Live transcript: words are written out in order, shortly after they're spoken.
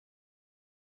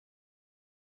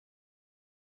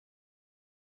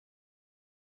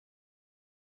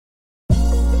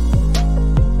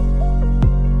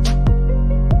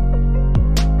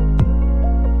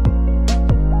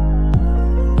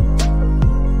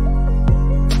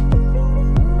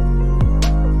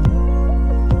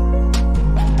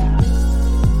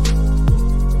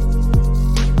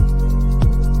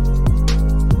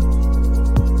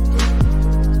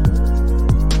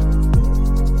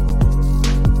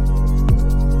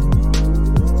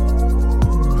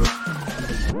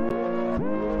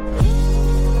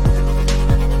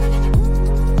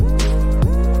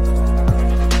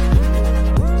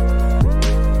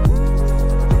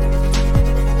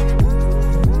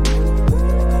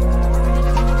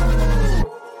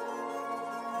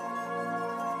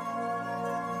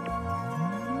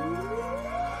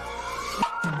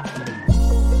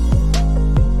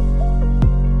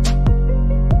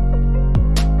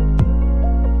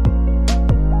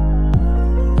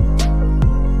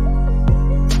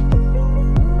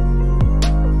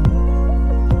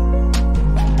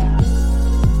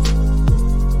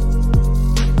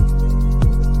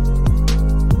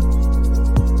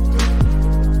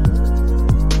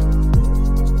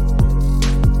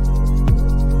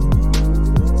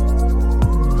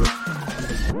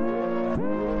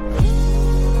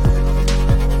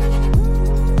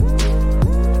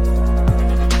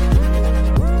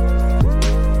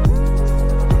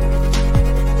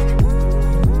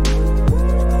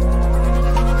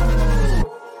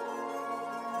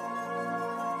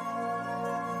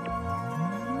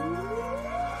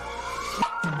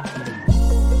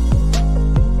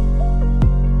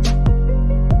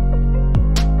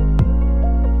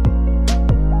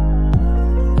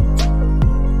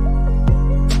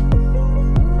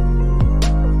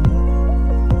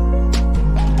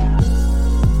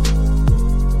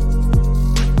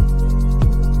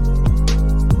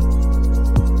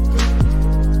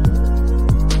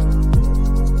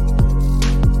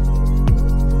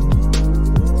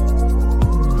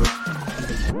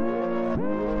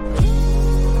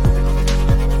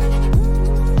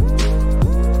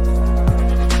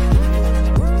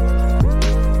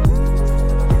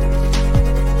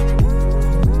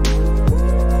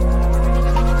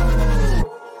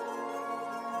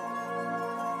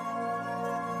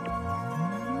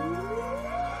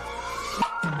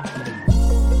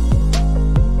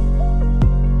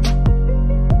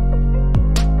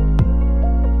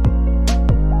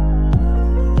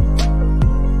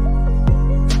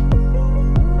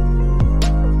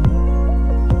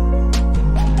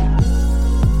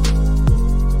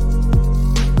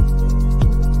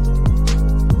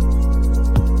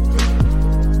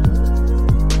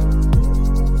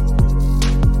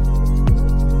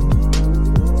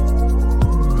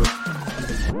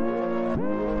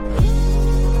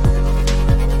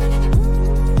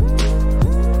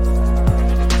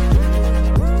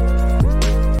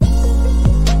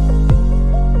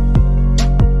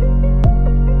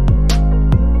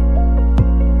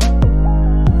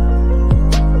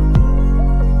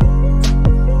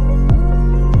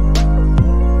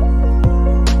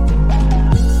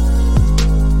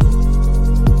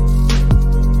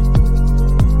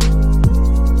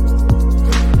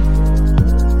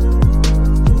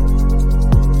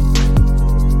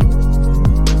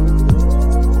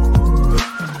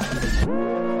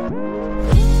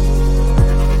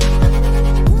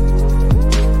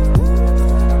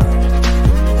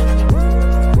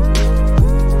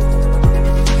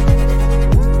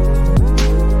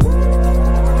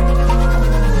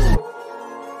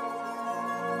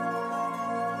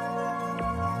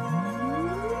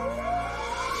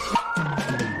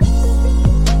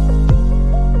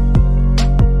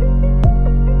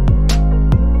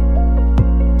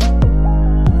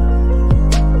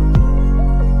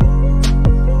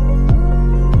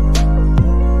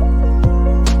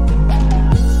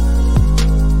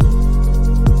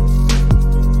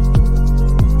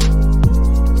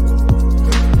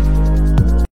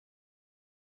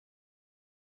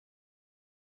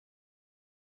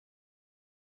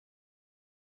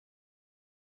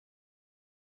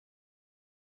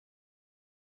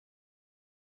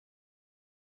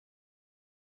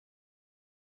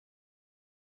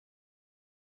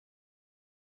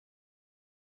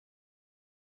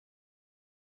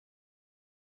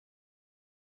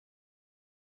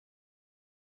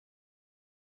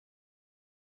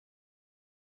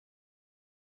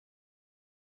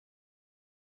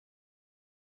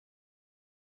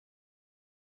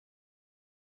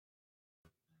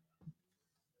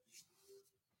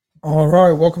All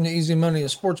right, welcome to Easy Money, a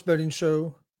sports betting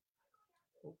show.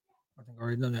 I think I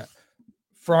already done that.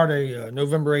 Friday,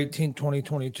 November 18th,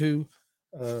 2022.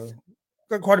 Uh,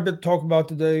 got quite a bit to talk about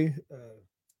today.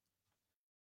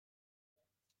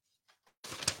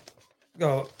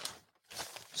 Got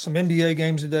some NBA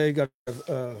games today. Got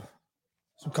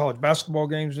some college basketball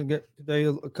games to get today.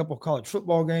 A couple of college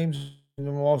football games, and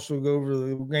then we'll also go over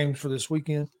the games for this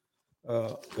weekend.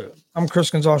 Uh, I'm Chris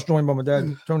Gonzalez, joined by my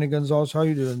dad, Tony Gonzalez. How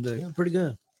you doing today? Yeah, pretty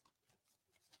good.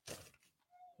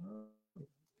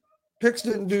 Picks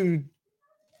didn't do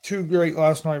too great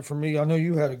last night for me. I know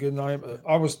you had a good night, but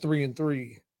I was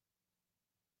 3-3.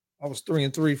 I was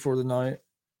 3-3 for the night.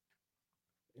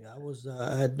 Yeah,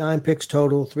 I had 9 picks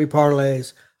total, 3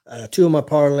 parlays. Two of my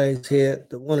parlays hit.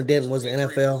 The one that didn't was the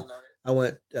NFL. I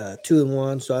went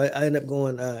 2-1, so I ended up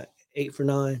going 8 for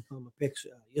 9 on my picks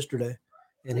yesterday,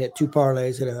 and hit 2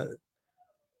 parlays. Hit a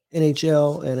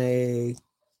NHL and a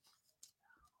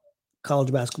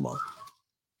college basketball.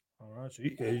 All right, so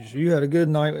you had a good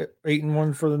night,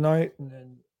 8-1 for the night, and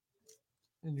then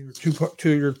your two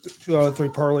out of three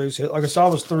parlays hit. Like I said, I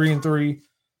was 3-3.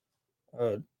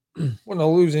 Uh, wasn't a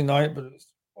losing night, but it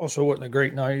also wasn't a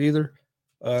great night either.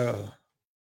 Uh,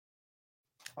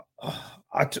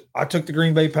 I took the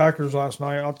Green Bay Packers last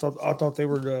night. I thought they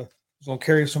were going to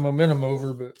carry some momentum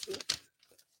over, but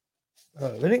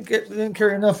they didn't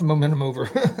carry enough momentum over.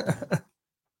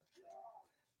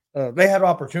 They had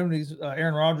opportunities.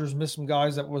 Aaron Rodgers missed some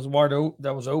guys that was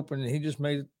open, and he just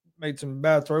made some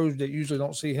bad throws that usually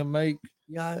don't see him make.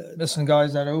 Yeah, Missing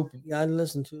guys that open. I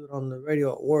listened to it on the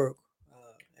radio at work,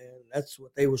 and that's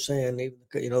what they were saying. Even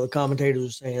the commentators were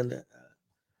saying that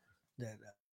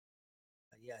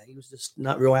yeah, he was just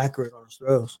not real accurate on his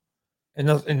throws. And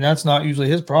that's not usually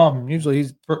his problem. Usually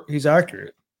he's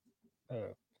accurate.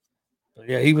 Uh, but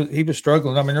yeah, he was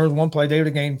struggling. I mean, there was one play they would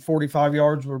have gained 45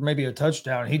 yards or maybe a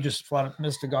touchdown. He just flat out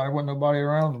missed a guy. Wasn't nobody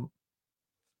around him.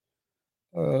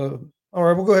 All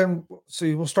right, we'll go ahead and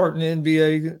see. We'll start in the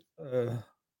NBA.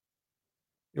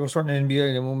 We'll start in the NBA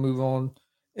and then we'll move on.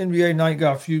 NBA night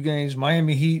got a few games.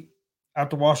 Miami Heat at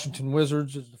the Washington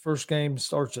Wizards is the first game.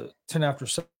 Starts at 10 after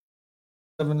 7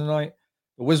 tonight.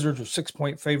 The Wizards are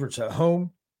 6-point favorites at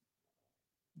home.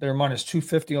 They're minus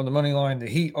 250 on the money line. The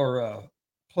Heat are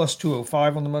plus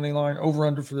 205 on the money line. Over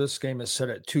under for this game is set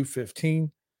at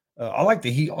 215. I like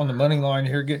the Heat on the money line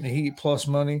here, getting the Heat plus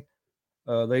money.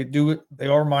 They do it. They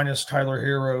are minus Tyler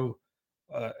Hero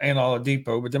and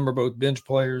Oladipo, but them are both bench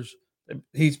players.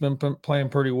 Heat's been playing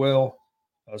pretty well,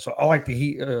 so I like the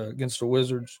Heat against the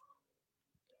Wizards.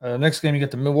 Next game, you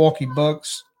get the Milwaukee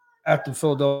Bucks at the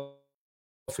Philadelphia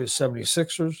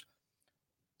 76ers.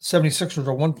 76ers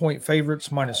are 1-point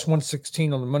favorites, minus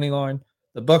 116 on the money line.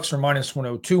 The Bucks are minus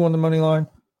 102 on the money line.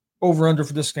 Over under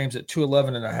for this game's at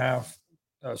 211 and a half.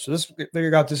 So they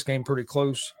got this game pretty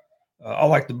close. I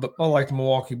like the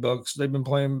Milwaukee Bucks. They've been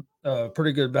playing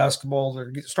pretty good basketball.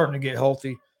 They're starting to get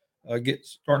healthy.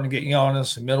 Starting to get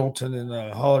Giannis and Middleton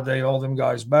and Holiday, all them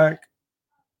guys back.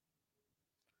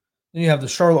 Then you have the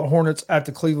Charlotte Hornets at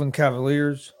the Cleveland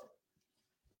Cavaliers.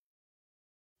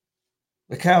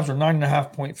 The Cavs are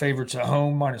 9.5-point favorites at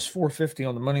home, minus 450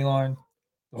 on the money line.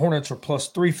 The Hornets are plus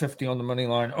 350 on the money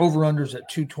line. Over-unders at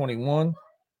 221.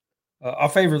 I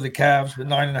favor the Cavs, but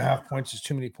 9.5 points is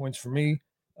too many points for me.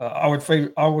 I would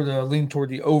lean toward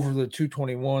the over the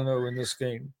 221 though in this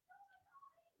game.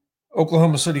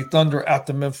 Oklahoma City Thunder at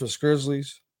the Memphis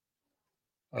Grizzlies.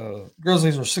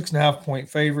 Grizzlies are 6.5-point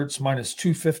favorites, minus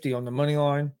 250 on the money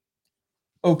line.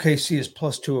 OKC is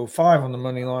plus 205 on the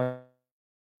money line.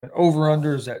 Over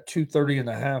under is at 230 and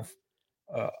a half.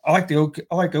 I like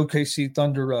OKC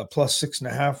Thunder plus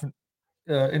 6.5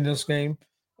 in this game.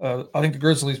 I think the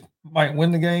Grizzlies might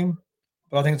win the game,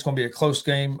 but I think it's going to be a close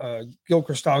game.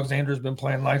 Gilchrist Alexander has been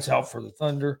playing lights out for the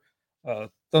Thunder.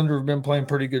 Thunder have been playing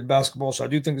pretty good basketball, so I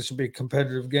do think this will be a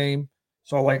competitive game.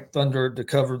 So I like Thunder to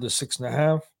cover the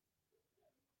 6.5.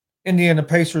 Indiana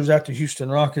Pacers at the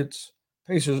Houston Rockets.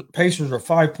 Pacers are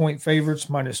 5-point favorites,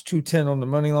 minus 210 on the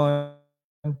money line.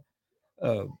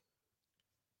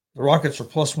 The Rockets are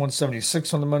plus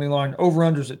 176 on the money line. Over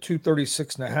unders at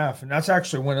 236.5. And that's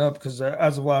actually went up because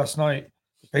as of last night,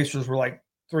 the Pacers were like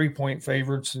 3-point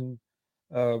favorites and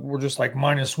we're just like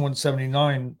minus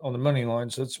 179 on the money line.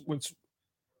 So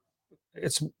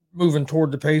it's moving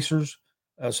toward the Pacers.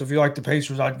 So if you like the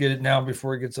Pacers, I'd get it now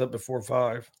before it gets up before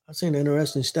 5. I've seen an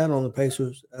interesting stat on the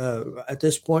Pacers at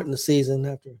this point in the season.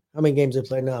 After how many games they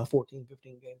played now? 14,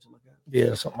 15 games, something like that.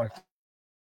 Yeah, something like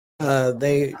that.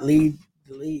 They lead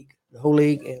the whole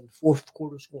league in fourth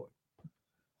quarter scoring.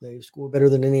 They score better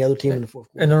than any other team in the fourth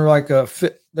quarter. And they're like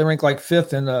they rank like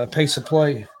fifth in pace of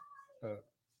play.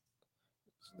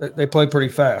 They play pretty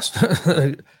fast.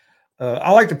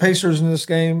 I like the Pacers in this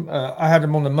game. I had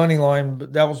them on the money line,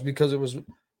 but that was because it was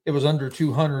under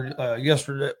 200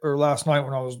 yesterday or last night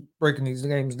when I was breaking these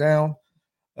games down.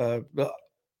 But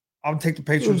I'll take the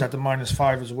Pacers at the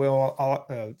 -5 as well.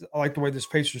 I like the way this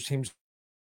Pacers team's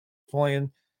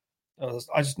playing.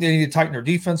 I just need to tighten their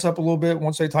defense up a little bit.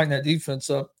 Once they tighten that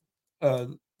defense up, they're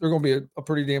going to be a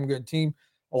pretty damn good team.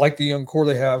 I like the young core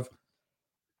they have.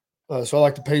 So I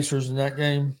like the Pacers in that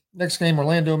game. Next game,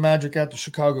 Orlando Magic at the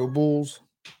Chicago Bulls.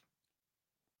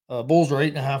 Bulls are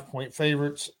 8.5-point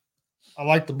favorites. I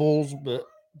like the Bulls, but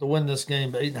to win this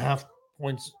game, but 8.5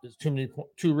 points is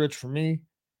too rich for me.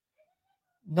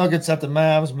 Nuggets at the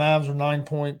Mavs. Mavs are 9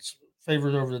 points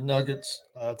favored over the Nuggets.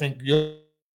 I think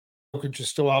Jokic is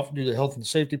still out due to health and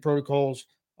safety protocols.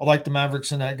 I like the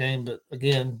Mavericks in that game, but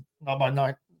again, not by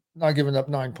 9, not giving up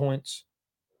 9 points.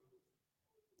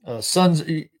 Suns,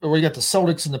 we got the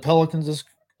Celtics and the Pelicans. This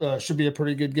should be a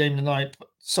pretty good game tonight.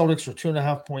 Celtics are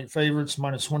 2.5-point favorites,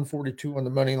 -142 on the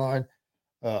money line.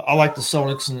 I like the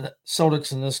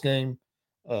Celtics in this game.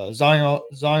 Zion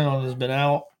has been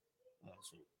out,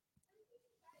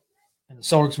 and the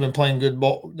Celtics have been playing good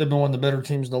ball. They've been one of the better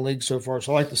teams in the league so far.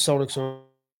 So I like the Celtics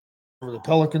over the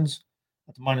Pelicans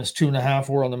at the -2.5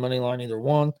 or on the money line, either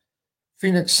one.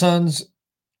 Phoenix Suns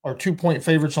are 2-point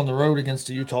favorites on the road against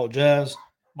the Utah Jazz,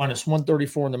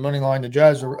 -134 on the money line. The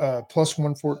Jazz are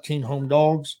 +114 home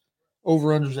dogs.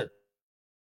 Over-unders at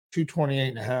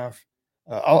 228.5.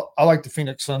 I like the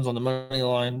Phoenix Suns on the money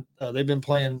line. They've been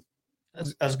playing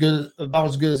about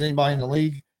as good as anybody in the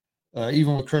league,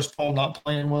 even with Chris Paul not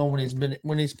playing well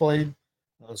when he's played.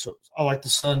 So I like the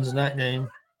Suns in that game.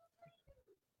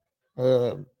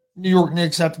 New York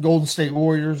Knicks at the Golden State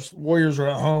Warriors. Warriors are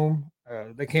at home.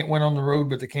 They can't win on the road,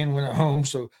 but they can win at home.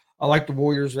 So I like the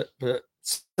Warriors, but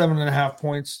 7.5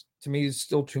 points to me is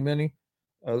still too many.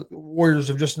 Warriors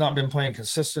have just not been playing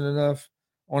consistent enough.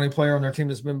 Only player on their team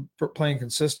that's been playing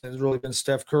consistent has really been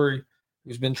Steph Curry,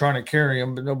 who's been trying to carry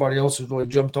them, but nobody else has really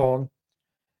jumped on.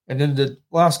 And then the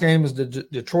last game is the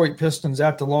Detroit Pistons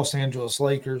at the Los Angeles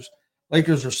Lakers.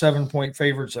 Lakers are 7-point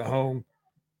favorites at home.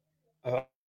 I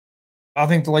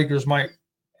think the Lakers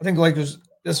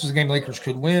this is a game the Lakers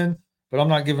could win, but I'm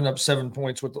not giving up 7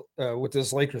 points with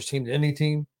this Lakers team to any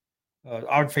team.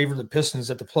 I would favor the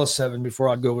Pistons at the +7 before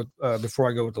I go with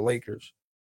the Lakers.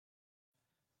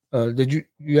 Did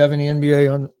you have any NBA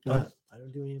on? No, I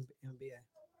don't do any NBA.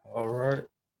 All right.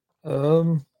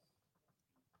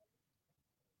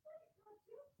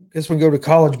 Guess we go to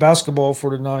college basketball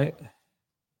for tonight.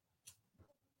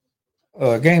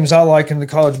 Games I like in the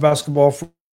college basketball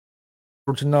for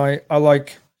tonight. I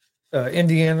like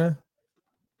Indiana.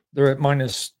 They're at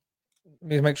minus. Let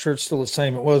me make sure it's still the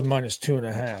same. It was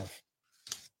 -2.5.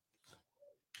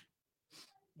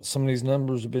 Some of these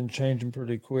numbers have been changing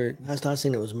pretty quick. Last I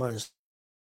seen it was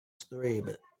 -3,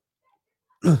 but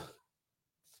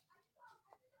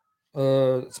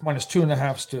it's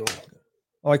 -2.5 still.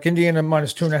 I like Indiana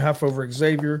 -2.5 over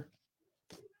Xavier.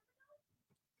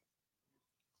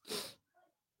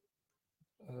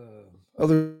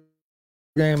 Other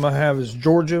game I have is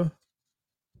Georgia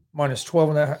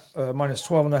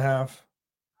 -12.5.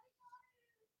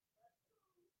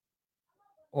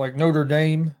 Like Notre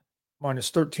Dame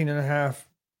 -13.5,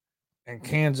 and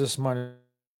Kansas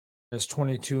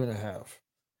 -22.5.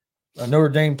 Notre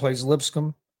Dame plays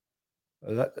Lipscomb.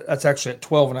 That's actually at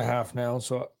 12.5 now,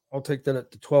 so I'll take that at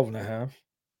the 12.5.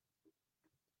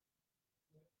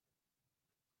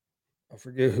 I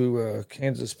forget who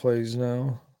Kansas plays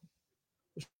now.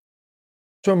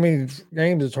 So many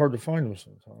games, it's hard to find them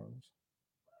sometimes.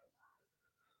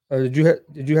 Did you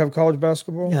have college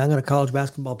basketball? yeah, I got a college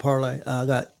basketball parlay. I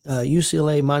got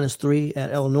UCLA -3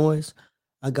 at Illinois.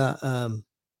 I got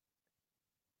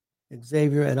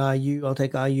Xavier at IU. I'll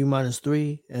take IU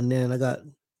 -3, and then I got.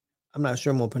 I'm not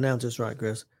sure I'm gonna pronounce this right,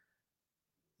 Chris.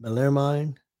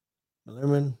 Bellarmine at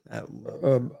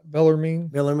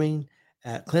Bellarmine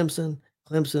at Clemson.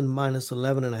 Clemson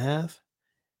 -11.5,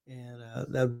 and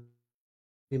that would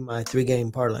be my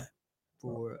 3-game parlay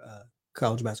for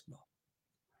college basketball.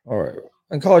 All right.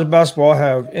 In college basketball, I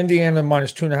have Indiana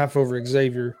 -2.5 over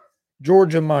Xavier,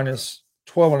 Georgia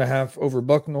 -12.5 over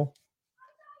Bucknell,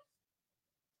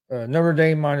 Notre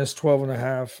Dame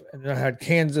 -12.5, and then I had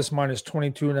Kansas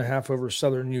 -22.5 over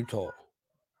Southern Utah.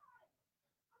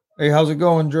 Hey, how's it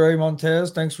going, Dre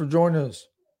Montez? Thanks for joining us.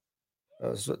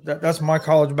 So that's my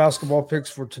college basketball picks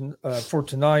for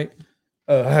tonight.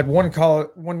 I had one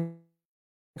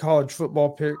college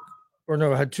football pick, or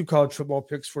no, I had 2 college football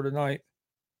picks for tonight,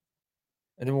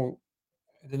 and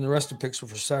then the rest of the picks were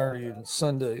for Saturday and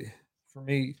Sunday for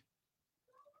me.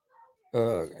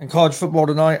 In college football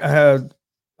tonight,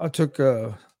 I took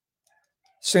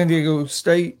San Diego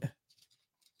State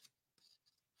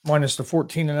minus the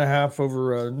 14.5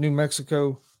 over New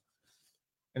Mexico.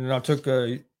 And then I took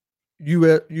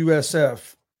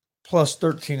USF plus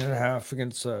 13.5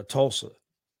 against Tulsa.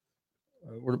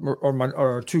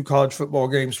 Our two college football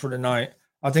games for tonight.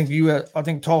 I think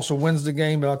Tulsa wins the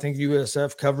game, but I think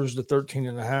USF covers the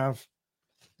 13.5.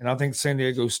 And I think San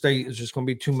Diego State is just going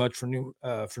to be too much for New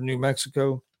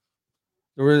Mexico.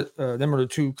 Them are the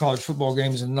two college football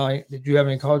games tonight. Did you have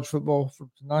any college football for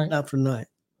tonight? Not for tonight.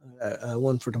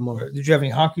 One for tomorrow. Did you have any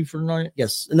hockey for tonight?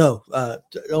 Yes. No.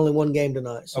 Only one game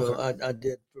tonight. So Okay. I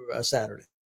did for Saturday.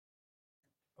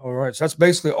 All right. So that's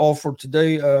basically all for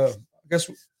today. I guess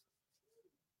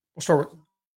we'll start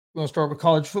with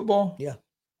college football. Yeah.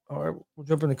 All right. We'll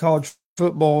jump into college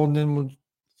football, and then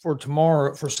for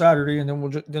Saturday, and then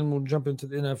we'll jump into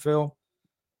the NFL.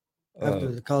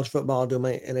 After the college football, I'll do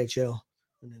my NHL.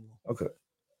 Okay.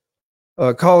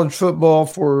 College football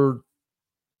for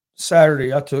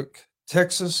Saturday, I took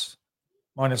Texas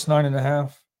minus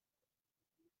 9.5.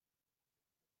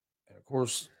 And of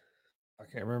course, I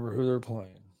can't remember who they're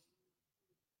playing.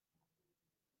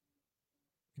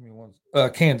 Give me one.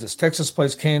 Kansas. Texas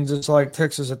plays Kansas. I like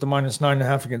Texas at the minus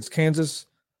 9.5 against Kansas.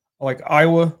 I like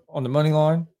Iowa on the money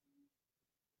line.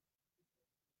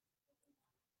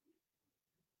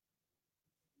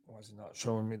 Why is it not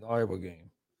showing me the Iowa game?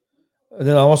 And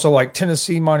then I also like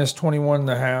Tennessee minus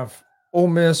 21.5, Ole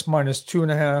Miss minus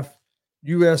 2.5,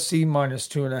 USC minus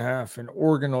 2.5, and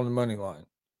Oregon on the money line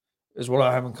is what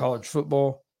I have in college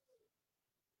football.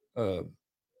 You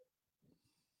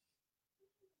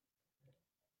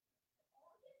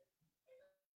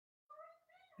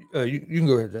can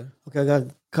go ahead, Dan. Okay, I got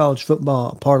college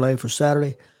football parlay for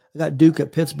Saturday. I got Duke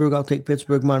at Pittsburgh. I'll take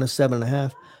Pittsburgh minus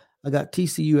 7.5. I got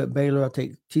TCU at Baylor. I'll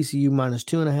take TCU minus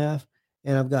 2.5.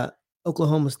 And I've got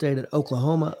Oklahoma State at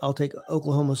Oklahoma. I'll take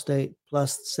Oklahoma State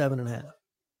plus 7.5.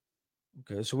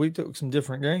 Okay, so we took some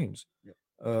different games. Yep.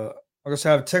 Like I said,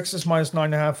 I have Texas minus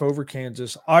 9.5 over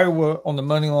Kansas. Iowa on the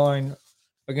money line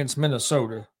against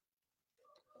Minnesota.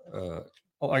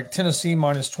 Like Tennessee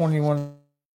minus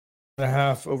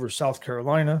 21.5 over South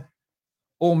Carolina.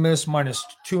 Ole Miss minus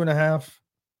 2.5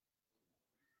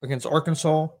 against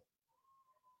Arkansas.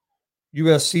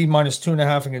 USC minus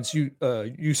 2.5 against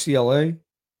UCLA,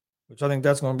 which I think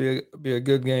that's going to be a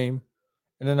good game.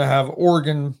 And then I have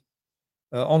Oregon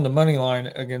on the money line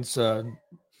against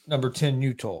number 10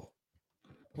 Utah.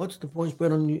 What's the point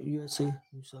spread on USC?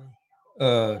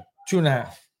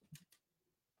 2.5.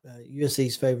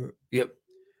 USC's favorite. Yep.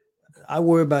 I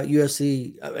worry about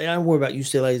USC. I mean, I worry about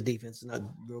UCLA's defense. It's not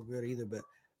real good either, but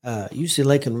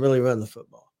UCLA can really run the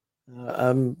football.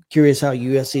 I'm curious how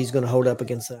USC is going to hold up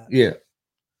against that. Yeah.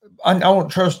 I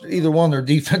won't trust either one of their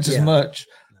defenses much.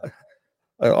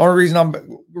 Only reason I'm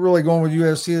really going with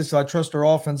USC is I trust their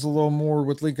offense a little more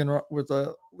with Lincoln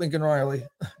Riley.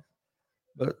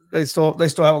 But they still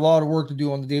have a lot of work to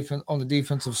do on the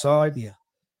defensive side. Yeah.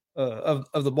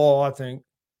 Of the ball, I think.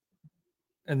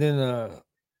 And then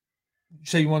you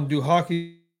say you want to do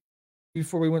hockey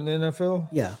before we went to the NFL?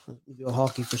 Yeah, we'll do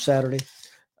hockey for Saturday.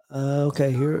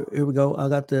 Okay, here we go. I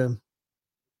got the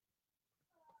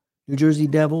New Jersey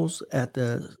Devils at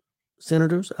the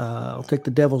Senators. I'll take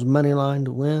the Devils money line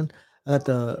to win. I got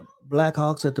the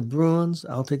Blackhawks at the Bruins.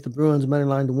 I'll take the Bruins money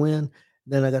line to win.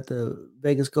 Then I got the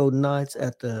Vegas Golden Knights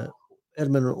at the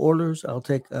Edmonton Oilers. I'll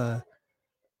take the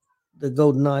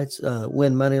Golden Knights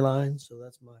win money line. So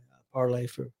that's my parlay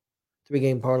for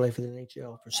 3-game parlay for the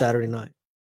NHL for Saturday night.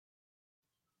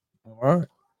 All right.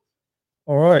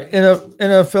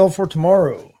 NFL for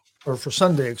tomorrow, or for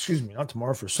Sunday, excuse me, not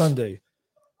tomorrow, for Sunday.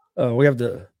 We have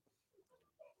the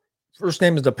first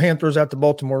game is the Panthers at the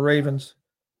Baltimore Ravens.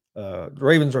 The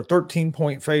Ravens are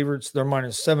 13-point favorites. They're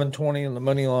minus 720 on the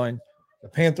money line. The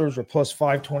Panthers are plus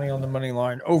 520 on the money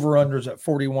line. Over-unders at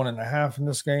 41.5 in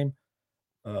this game.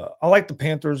 I like the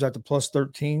Panthers at the plus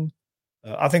 13.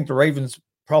 I think the Ravens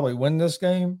probably win this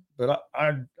game, but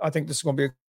I think this is going to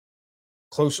be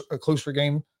a closer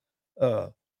game.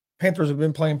 Panthers have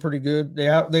been playing pretty good. They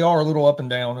are a little up and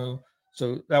down,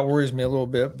 so that worries me a little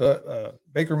bit. But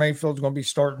Baker Mayfield's going to be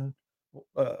starting.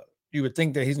 You would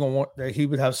think that he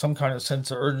would have some kind of sense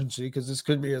of urgency because this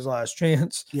could be his last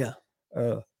chance. Yeah.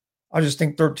 I just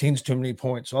think 13 is too many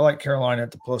points. So I like Carolina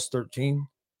at the plus 13.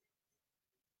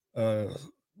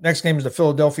 Next game is the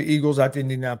Philadelphia Eagles at the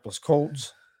Indianapolis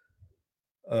Colts.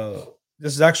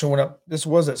 This is actually went up. This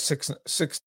was at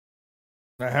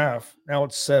 6.5. Now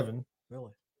it's 7.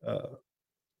 Really?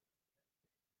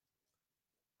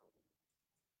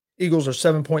 Eagles are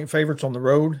 7-point favorites on the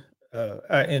road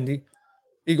at Indy.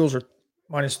 Eagles are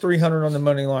minus 300 on the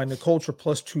money line. The Colts are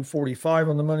plus 245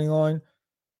 on the money line.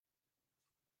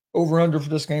 Over under for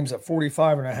this game's at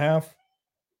 45.5.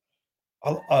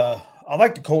 I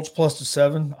like the Colts plus the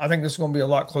 7. I think this is going to be a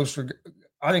lot closer.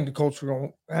 I think the Colts are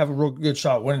going to have a real good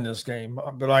shot winning this game,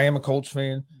 but I am a Colts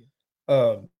fan.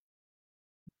 But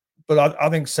I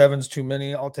think 7's too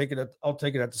many. I'll take it at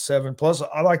the 7. Plus,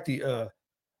 I like the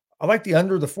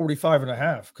under the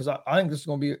 45.5 because I think this is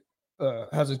going to be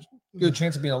has a good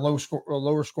chance of being a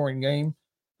lower scoring game.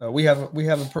 We have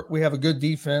a good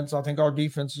defense. I think our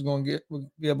defense is going to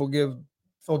be able to give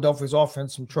Philadelphia's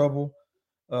offense some trouble.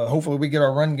 Hopefully, we get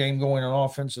our run game going on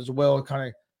offense as well. Kind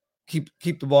of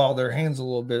keep the ball out of their hands a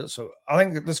little bit. So I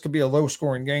think that this could be a low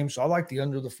scoring game. So I like the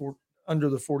under the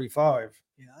 45.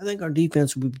 Yeah, I think our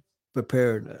defense will be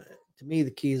prepared. To me,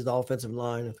 the key is the offensive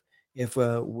line. If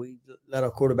we let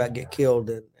our quarterback get killed,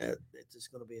 then it's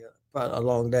just going to be a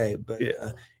long day. But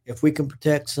if we can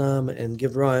protect some and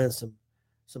give Ryan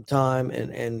some time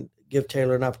and give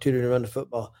Taylor an opportunity to run the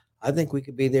football, I think we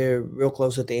could be there real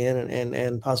close at the end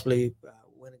and possibly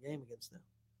win a game against them.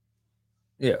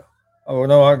 Yeah. Oh,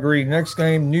 no, I agree. Next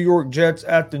game, New York Jets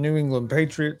at the New England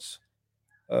Patriots.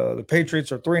 The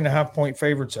Patriots are 3.5-point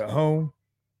favorites at home.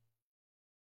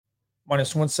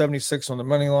 Minus 176 on the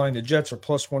money line. The Jets are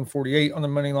plus 148 on the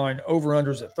money line.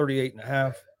 Over-unders at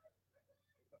 38.5.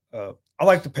 I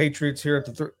like the Patriots here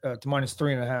at minus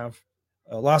 3.5.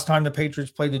 Last time the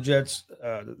Patriots played the Jets,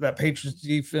 that Patriots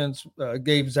defense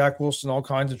gave Zach Wilson all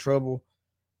kinds of trouble.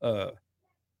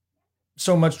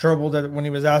 So much trouble that when he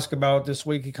was asked about it this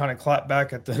week, he kind of clapped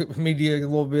back at the media a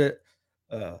little bit.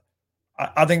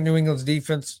 I think New England's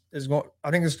defense is going.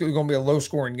 I think it's going to be a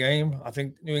low-scoring game. I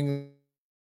think New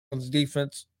England's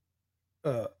defense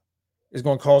is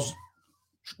going to cause.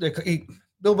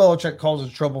 Bill Belichick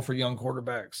causes trouble for young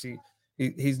quarterbacks.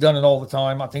 He's done it all the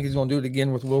time. I think he's going to do it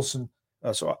again with Wilson.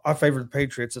 So I favor the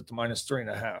Patriots at the minus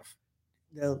 3.5.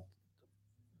 Now,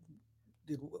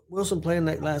 did Wilson play in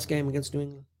that last game against New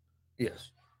England?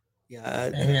 Yes. Yeah,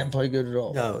 he didn't play good at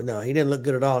all. No, he didn't look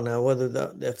good at all. Now, whether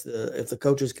if the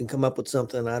coaches can come up with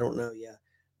something, I don't know. Yeah,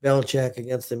 Belichick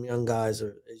against them young guys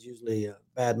is usually a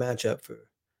bad matchup for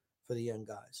the young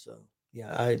guys. So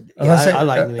yeah, I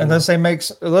like New England.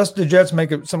 Unless the Jets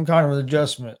make some kind of an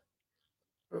adjustment.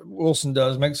 Wilson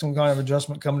does make some kind of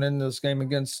adjustment coming into this game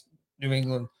against New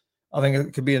England. I think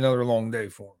it could be another long day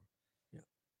for him.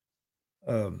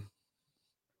 Yeah.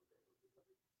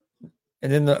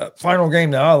 And then the final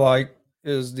game that I like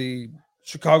is the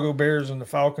Chicago Bears and the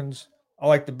Falcons. I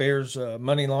like the Bears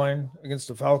money line against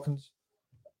the Falcons.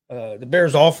 The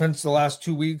Bears offense the last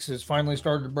 2 weeks has finally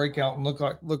started to break out and look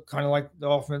kind of like the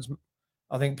offense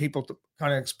I think people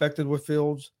kind of expected with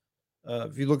Fields.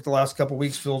 If you look at the last couple of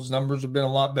weeks, Fields' numbers have been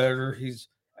a lot better. He's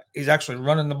actually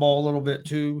running the ball a little bit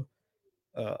too.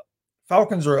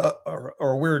 Falcons are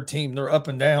a weird team. They're up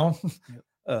and down.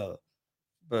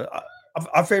 But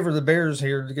I favor the Bears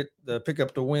here to pick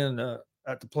up the win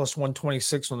at the plus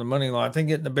 126 on the money line. I think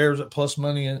getting the Bears at plus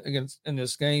money in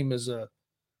this game is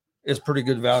pretty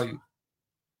good value.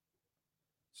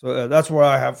 So that's what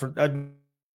I have for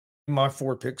my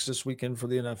 4 picks this weekend for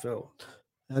the NFL.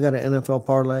 I got an NFL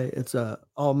parlay. It's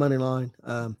all money line.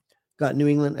 Got New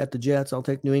England at the Jets. I'll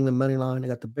take New England money line. I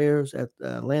got the Bears at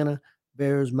Atlanta.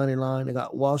 Bears money line. I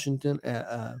got Washington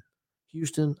at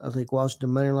Houston. I'll take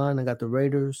Washington money line. I got the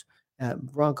Raiders at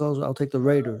Broncos. I'll take the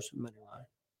Raiders money line.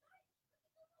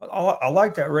 I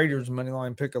like that Raiders money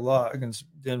line pick a lot against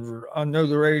Denver. I know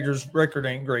the Raiders record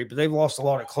ain't great, but they've lost a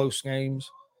lot of close games,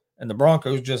 and the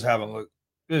Broncos just haven't looked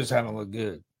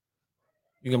good.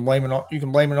 You can blame it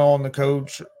all on the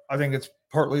coach. I think it's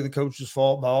partly the coach's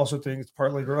fault, but I also think it's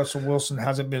partly Russell Wilson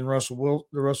hasn't been the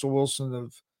Russell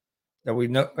Wilson that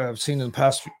we have seen in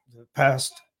the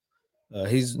past.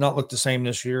 He's not looked the same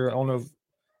this year. I don't know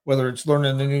whether it's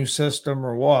learning the new system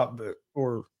or what,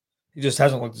 or he just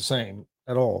hasn't looked the same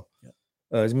at all.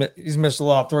 Yeah. He's missed a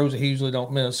lot of throws that he usually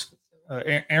don't miss.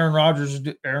 Aaron Rodgers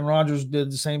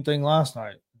did the same thing last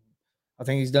night. I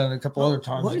think he's done it a couple other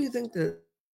times. What do you think that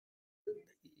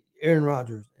Aaron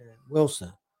Rodgers and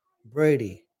Wilson,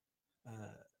 Brady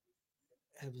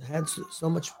have had so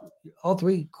much? All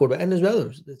 3 quarterbacks, and there's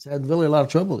others that's had really a lot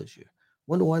of trouble this year.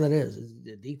 Wonder why that is. Is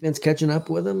the defense catching up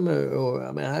with them, or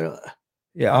I mean, I don't.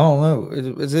 Yeah, I don't know.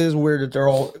 It is weird that they're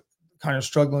all kind of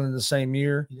struggling in the same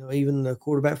year. Even the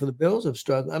quarterback for the Bills have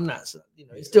struggled. I'm not,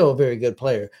 he's still a very good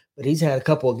player, but he's had a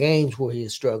couple of games where he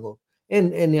has struggled,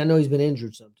 and I know he's been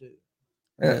injured some too.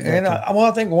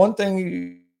 I think one thing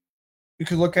you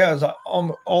could look at is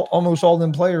almost all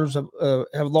them players have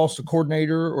lost a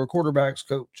coordinator or quarterback's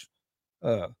coach.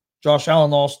 Josh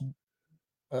Allen lost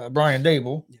Brian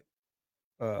Dable.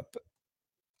 Yep.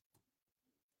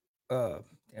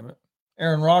 Damn it.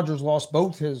 Aaron Rodgers lost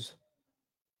both his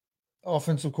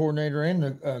offensive coordinator and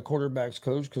the quarterbacks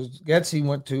coach because Getsy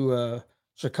went to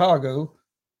Chicago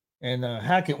and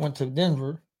Hackett went to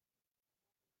Denver.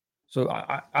 So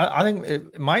I think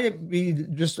it might be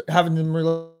just having them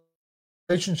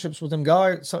relationships with them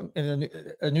guys and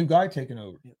a new guy taking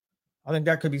over. Yep. I think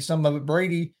that could be some of it.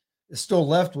 Brady is still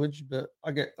Leftwich, but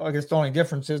I guess the only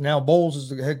difference is now Bowles is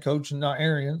the head coach and not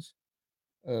Arians.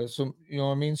 So you know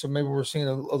what I mean. So maybe we're seeing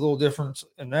a little difference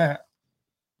in that.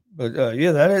 But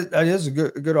yeah, that is a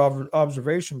good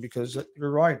observation because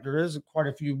you're right. There is quite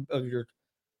a few of your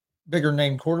bigger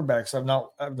name quarterbacks have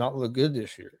not looked good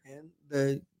this year. And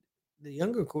the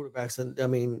younger quarterbacks, and I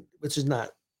mean, which is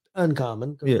not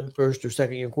uncommon because Yeah. they're first or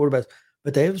second year quarterbacks,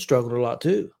 but they have struggled a lot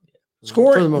too.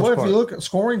 Scoring. What if you look at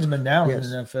scoring's been down Yes.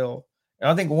 in the NFL? And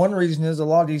I think one reason is a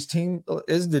lot of these teams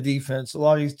is the defense. A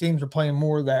lot of these teams are playing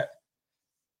more of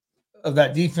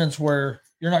that defense where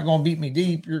you're not going to beat me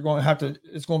deep. You're going to have to.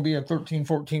 It's going to be a 13,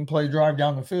 14 play drive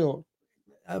down the field.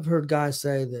 I've heard guys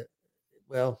say that.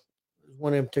 Well,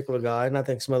 one in particular guy, and I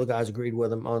think some other guys agreed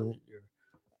with him on your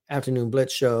afternoon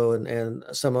blitz show and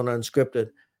some on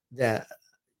Unscripted, that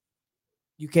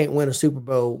you can't win a Super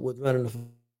Bowl with running the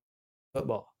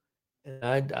football. And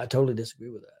I totally disagree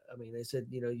with that. I mean, they said,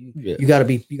 you got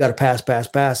to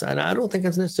pass. And I don't think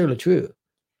that's necessarily true.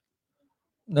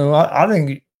 No, I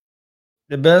think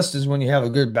the best is when you have a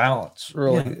good balance.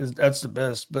 Really, that's the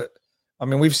best. But I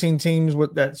mean, we've seen teams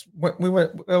with that's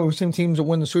we've seen teams that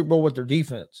win the Super Bowl with their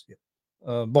defense.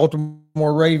 Yeah.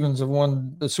 Baltimore Ravens have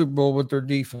won the Super Bowl with their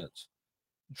defense.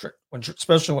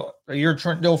 Especially the year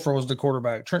Trent Dilfer was the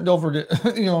quarterback. Trent Dilfer did,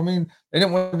 they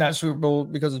didn't win that Super Bowl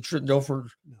because of Trent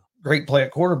Dilfer's great play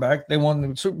at quarterback. They won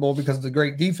the Super Bowl because of the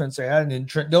great defense they had, and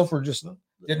Trent Dilfer just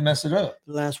didn't mess it up.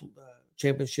 The last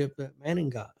championship that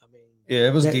Manning got. I mean, yeah,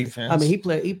 it was defense. I mean,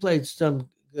 he played some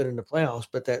good in the playoffs,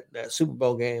 but that Super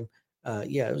Bowl game,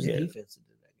 it was the defense that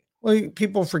did that game. Well,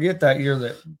 people forget that year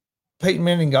that Peyton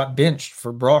Manning got benched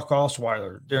for Brock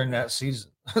Osweiler during that season.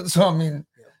 So I mean,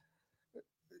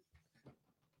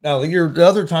 now the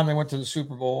other time they went to the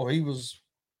Super Bowl, he was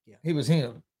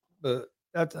him, but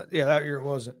that year it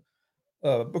wasn't.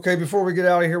 Okay, before we get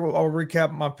out of here, I'll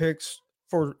recap my picks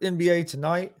for NBA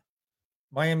tonight.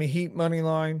 Miami Heat money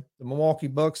line, the Milwaukee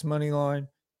Bucks money line,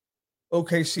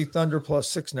 OKC Thunder plus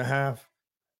 6.5,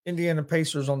 Indiana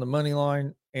Pacers on the money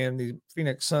line, and the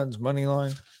Phoenix Suns money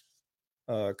line.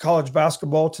 College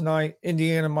basketball tonight,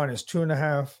 Indiana minus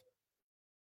 2.5,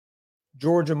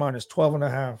 Georgia minus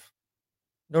 12.5,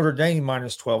 Notre Dame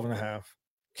minus 12.5,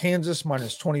 Kansas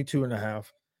minus 22.5,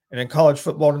 and in college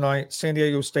football tonight, San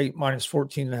Diego State minus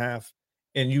 14.5,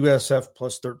 and USF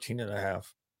plus 13.5.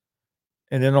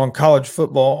 And then on college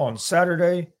football on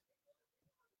Saturday,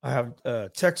 I have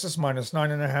Texas minus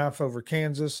 9.5 over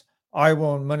Kansas,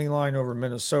 Iowa on money line over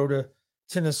Minnesota,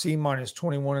 Tennessee minus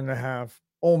 21.5,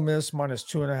 Ole Miss minus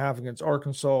 2.5 against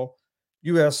Arkansas,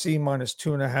 USC minus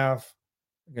 2.5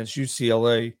 against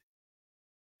UCLA,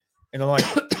 and I like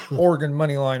Oregon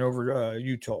money line over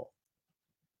Utah.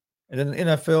 And then the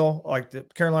NFL, like the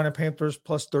Carolina Panthers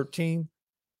plus 13,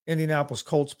 Indianapolis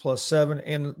Colts plus 7,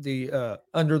 and the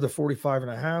under the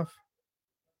 45.5.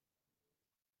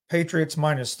 Patriots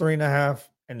minus 3.5,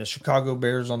 and the Chicago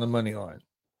Bears on the money line.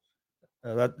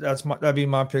 That'd be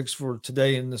my picks for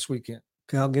today and this weekend.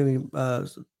 Okay, I'll give you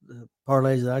the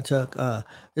parlays that I took.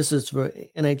 This is for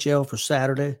NHL for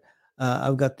Saturday.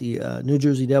 I've got the New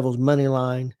Jersey Devils money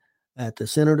line at the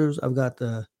Senators. I've got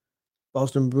the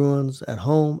Boston Bruins at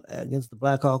home against the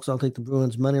Blackhawks. I'll take the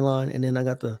Bruins money line, and then I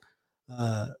got the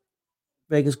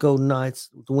Vegas Golden Knights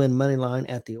to win money line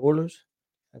at the Oilers.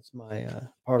 That's my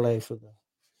parlay for the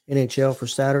NHL for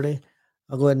Saturday.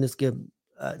 I'll go ahead and just give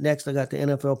next. I got the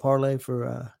NFL parlay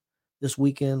for this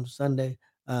weekend, Sunday.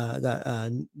 I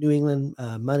got New England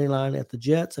money line at the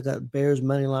Jets. I got Bears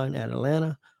money line at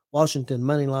Atlanta, Washington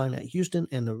money line at Houston,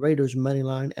 and the Raiders money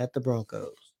line at the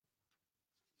Broncos.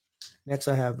 Next,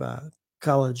 I have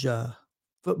college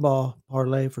football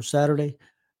parlay for Saturday.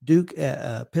 Duke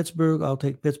at Pittsburgh. I'll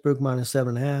take Pittsburgh minus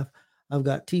 7.5. I've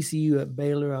got TCU at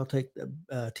Baylor. I'll take the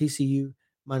TCU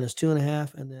minus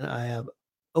 2.5. And then I have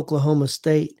Oklahoma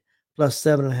State plus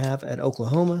 7.5 at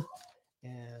Oklahoma.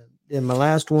 And then my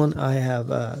last one, I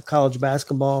have college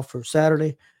basketball for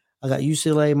Saturday. I got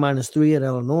UCLA minus 3 at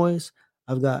Illinois.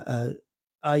 I've got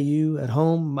IU at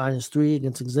home minus 3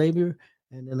 against Xavier.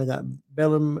 And then I got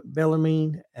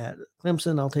Bellarmine at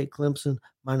Clemson. I'll take Clemson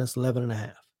minus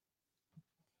 11.5.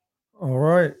 All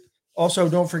right. Also,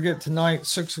 don't forget tonight,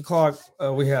 6 o'clock,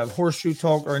 we have Horseshoe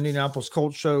Talk, our Indianapolis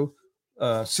Colts show.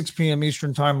 6 p.m.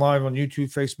 Eastern time live on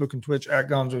YouTube, Facebook, and Twitch at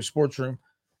Gonzo Sports Room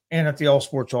and at the All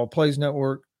Sports All Plays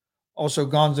Network. Also,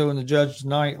 Gonzo and the Judge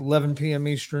tonight, 11 p.m.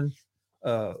 Eastern.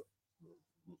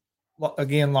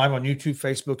 Again, live on YouTube,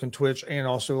 Facebook, and Twitch, and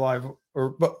also live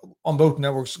on both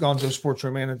networks, Gonzo Sports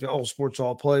Room and at the All Sports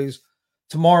All Plays.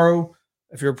 Tomorrow,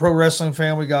 if you're a pro wrestling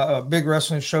fan, we got a big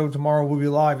wrestling show tomorrow. We'll be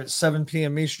live at 7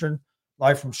 p.m. Eastern,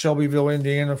 live from Shelbyville,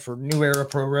 Indiana for New Era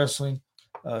Pro Wrestling.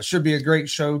 Should be a great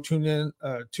show. Tune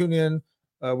in.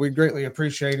 We'd greatly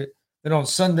appreciate it. Then on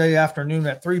Sunday afternoon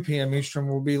at 3 p.m. Eastern,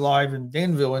 we'll be live in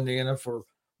Danville, Indiana for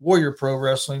Warrior Pro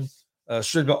Wrestling.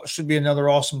 Should be another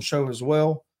awesome show as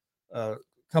well.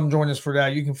 Come join us for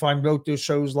that. You can find both those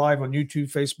shows live on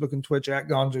YouTube, Facebook, and Twitch at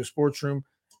Gonzo Sports Room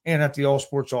and at the All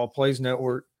Sports All Plays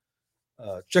Network.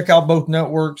 Check out both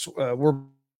networks. We're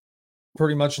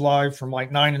pretty much live from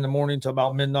like 9 in the morning to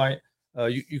about midnight.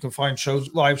 You can find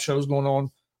live shows going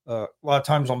on a lot of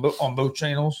times on both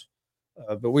channels.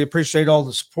 But we appreciate all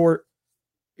the support.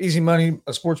 Easy Money,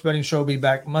 a sports betting show, will be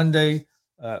back Monday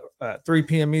at 3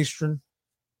 p.m. Eastern.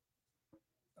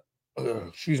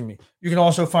 Excuse me. You can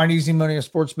also find Easy Money, a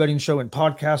sports betting show, in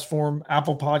podcast form: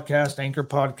 Apple Podcast, Anchor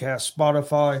Podcast,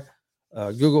 Spotify,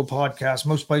 Google Podcast.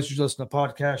 Most places you listen to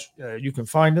podcasts, you can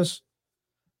find us.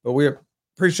 But we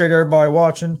appreciate everybody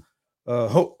watching.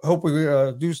 Hope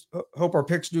our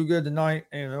picks do good tonight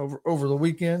and over the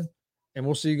weekend. And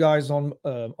we'll see you guys on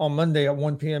Monday at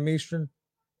 1 p.m. Eastern.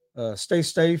 Stay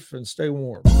safe and stay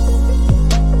warm.